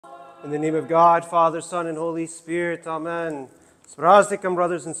In the name of God, Father, Son, and Holy Spirit, Amen. Spraznikam,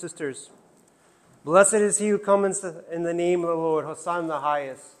 brothers and sisters. Blessed is he who comes in the name of the Lord, Hosanna in the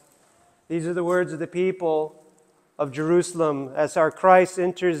highest. These are the words of the people of Jerusalem as our Christ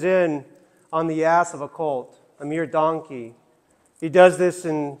enters in on the ass of a colt, a mere donkey. He does this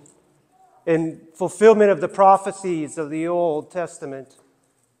in fulfillment of the prophecies of the Old Testament,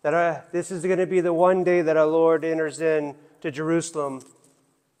 that this is going to be the one day that our Lord enters in to Jerusalem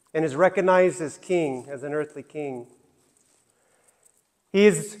and is recognized as king, as an earthly king. He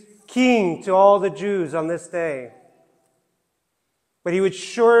is king to all the Jews on this day. But he would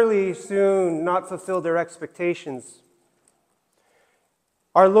surely soon not fulfill their expectations.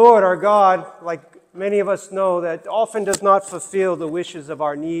 Our Lord, our God, like many of us know, that often does not fulfill the wishes of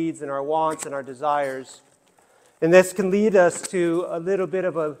our needs and our wants and our desires. And this can lead us to a little bit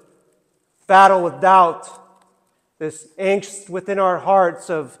of a battle with doubt, this angst within our hearts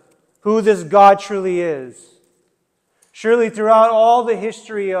of who this God truly is. Surely throughout all the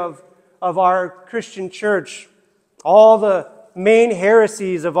history of our Christian church, all the main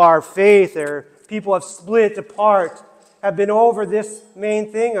heresies of our faith, people have split apart, have been over this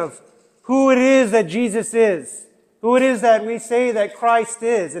main thing of who it is that Jesus is, who it is that we say that Christ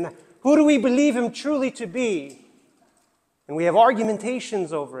is, and who do we believe him truly to be. And we have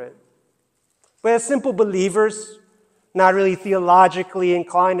argumentations over it. But as simple believers, not really theologically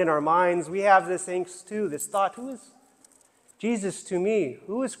inclined in our minds, we have this angst too, this thought, who is Jesus to me?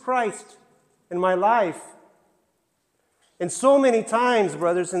 Who is Christ in my life? And so many times,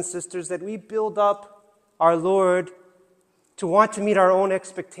 brothers and sisters, that we build up our Lord to want to meet our own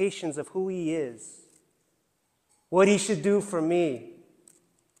expectations of who he is, what he should do for me.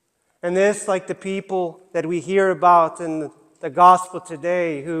 And this, like the people that we hear about in the gospel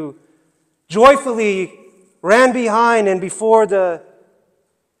today, who joyfully ran behind and before the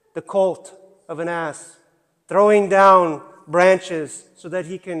colt of an ass, throwing down branches so that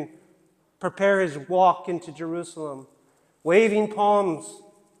he can prepare his walk into Jerusalem, waving palms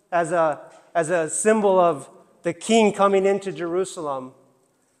as a symbol of the king coming into Jerusalem.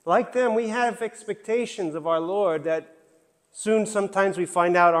 Like them, we have expectations of our Lord that soon sometimes we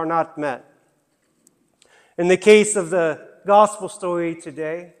find out are not met. In the case of the gospel story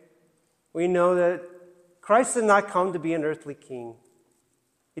today, we know that Christ did not come to be an earthly king.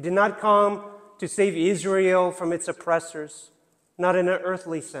 He did not come to save Israel from its oppressors, not in an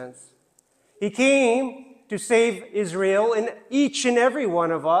earthly sense. He came to save Israel and each and every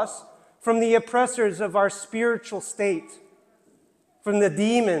one of us from the oppressors of our spiritual state, from the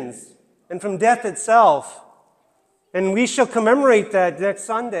demons, and from death itself. And we shall commemorate that next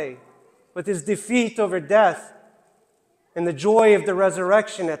Sunday with his defeat over death and the joy of the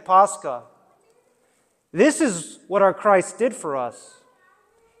resurrection at Pascha. This is what our Christ did for us.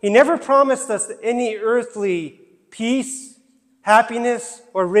 He never promised us any earthly peace, happiness,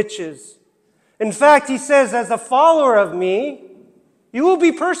 or riches. In fact, he says, as a follower of me, you will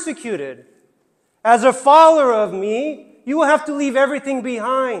be persecuted. As a follower of me, you will have to leave everything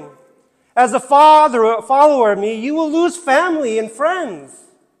behind. As a follower of me, you will lose family and friends.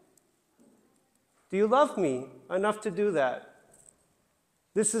 Do you love me enough to do that?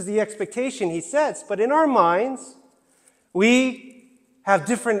 This is the expectation he sets. But in our minds, we have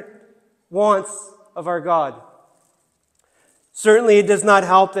different wants of our God. Certainly, it does not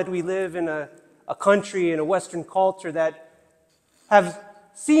help that we live in a country, in a Western culture that have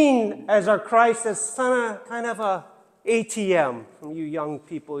seen as our Christ as kind of a ATM. From you young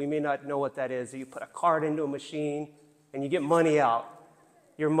people, you may not know what that is. You put a card into a machine and you get money out,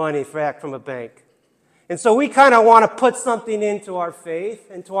 your money back from a bank. And so we kind of want to put something into our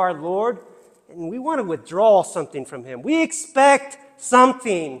faith, into our Lord, and we want to withdraw something from him. We expect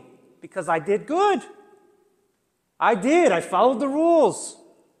something because I did good. I followed the rules.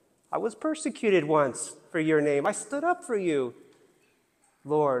 I was persecuted once for your name. I stood up for you.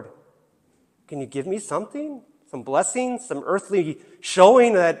 Lord, can you give me something? Some blessings, some earthly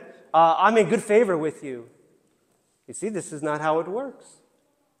showing that I'm in good favor with you. You see, this is not how it works.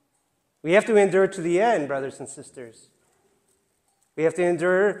 We have to endure to the end, brothers and sisters. We have to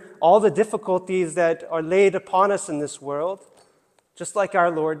endure all the difficulties that are laid upon us in this world, just like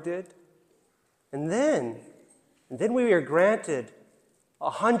our Lord did. And then we are granted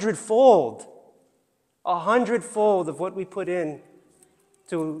 100-fold of what we put in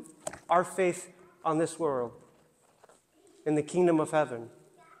to our faith on this world, in the kingdom of heaven.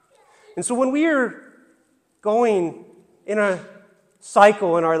 And so when we are going in a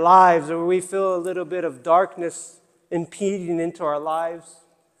cycle in our lives where we feel a little bit of darkness impeding into our lives,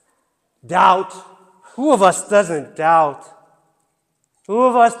 doubt, who of us doesn't doubt? Who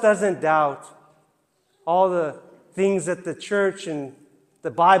of us doesn't doubt all the things that the church and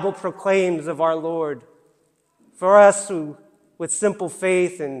the Bible proclaims of our Lord? For us who, with simple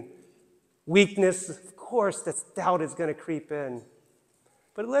faith and weakness, of course, that doubt is going to creep in.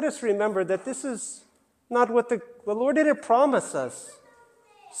 But let us remember that this is not what the Lord didn't promise us.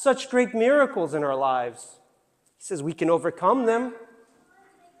 Such great miracles in our lives. He says we can overcome them.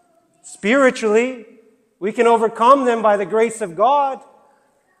 Spiritually, we can overcome them by the grace of God,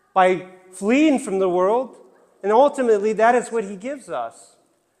 by fleeing from the world. And ultimately, that is what He gives us.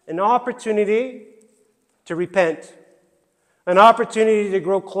 An opportunity to repent. An opportunity to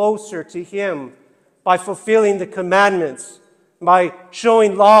grow closer to Him by fulfilling the commandments, by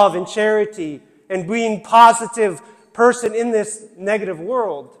showing love and charity and being a positive person in this negative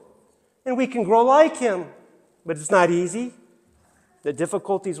world. And we can grow like Him, but it's not easy. The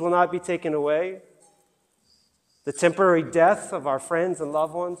difficulties will not be taken away. The temporary death of our friends and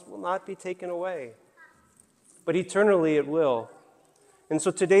loved ones will not be taken away. But eternally it will. And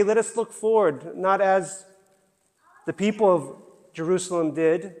so today let us look forward, not as the people of Jerusalem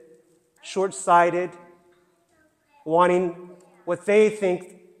did, short-sighted, wanting what they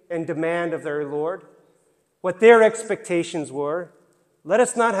think and demand of their Lord, what their expectations were. Let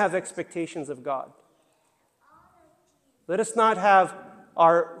us not have expectations of God. Let us not have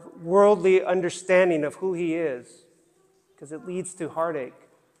our worldly understanding of who He is, because it leads to heartache.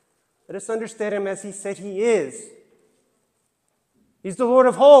 Let us understand Him as He said He is. He's the Lord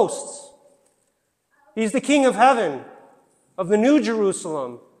of hosts. He's the King of heaven, of the New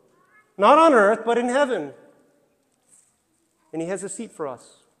Jerusalem, not on earth, but in heaven. And He has a seat for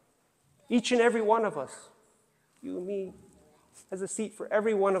us. Each and every one of us, you and me, has a seat for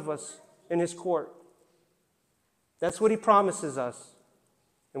every one of us in His court. That's what He promises us.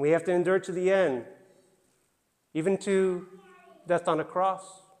 And we have to endure to the end, even to death on a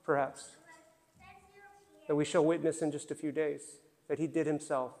cross, perhaps, that we shall witness in just a few days, that He did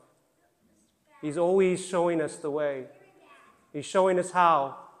Himself. He's always showing us the way. He's showing us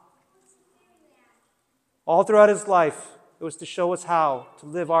how. All throughout His life, it was to show us how to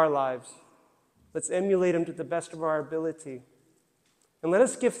live our lives. Let's emulate Him to the best of our ability. And let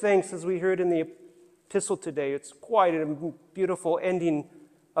us give thanks, as we heard in the epistle today. It's quite a beautiful ending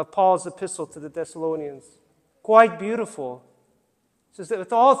of Paul's epistle to the Thessalonians. Quite beautiful. It says that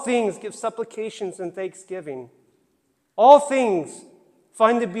with all things give supplications and thanksgiving. All things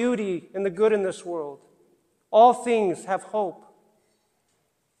find the beauty and the good in this world. All things have hope.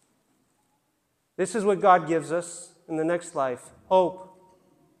 This is what God gives us in the next life. Hope,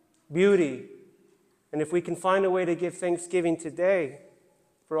 beauty. And if we can find a way to give thanksgiving today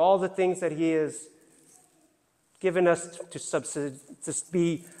for all the things that He has given us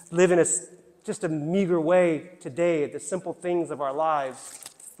to live in just a meager way today, the simple things of our lives,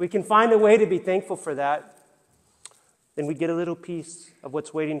 we can find a way to be thankful for that, then we get a little piece of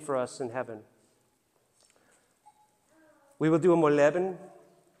what's waiting for us in heaven. We will do a moleben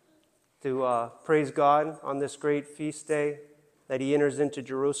to praise God on this great feast day that He enters into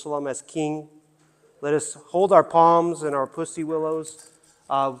Jerusalem as King. Let us hold our palms and our pussy willows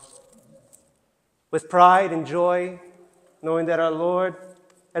with pride and joy, knowing that our Lord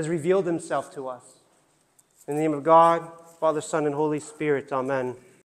has revealed Himself to us. In the name of God, Father, Son, and Holy Spirit, amen.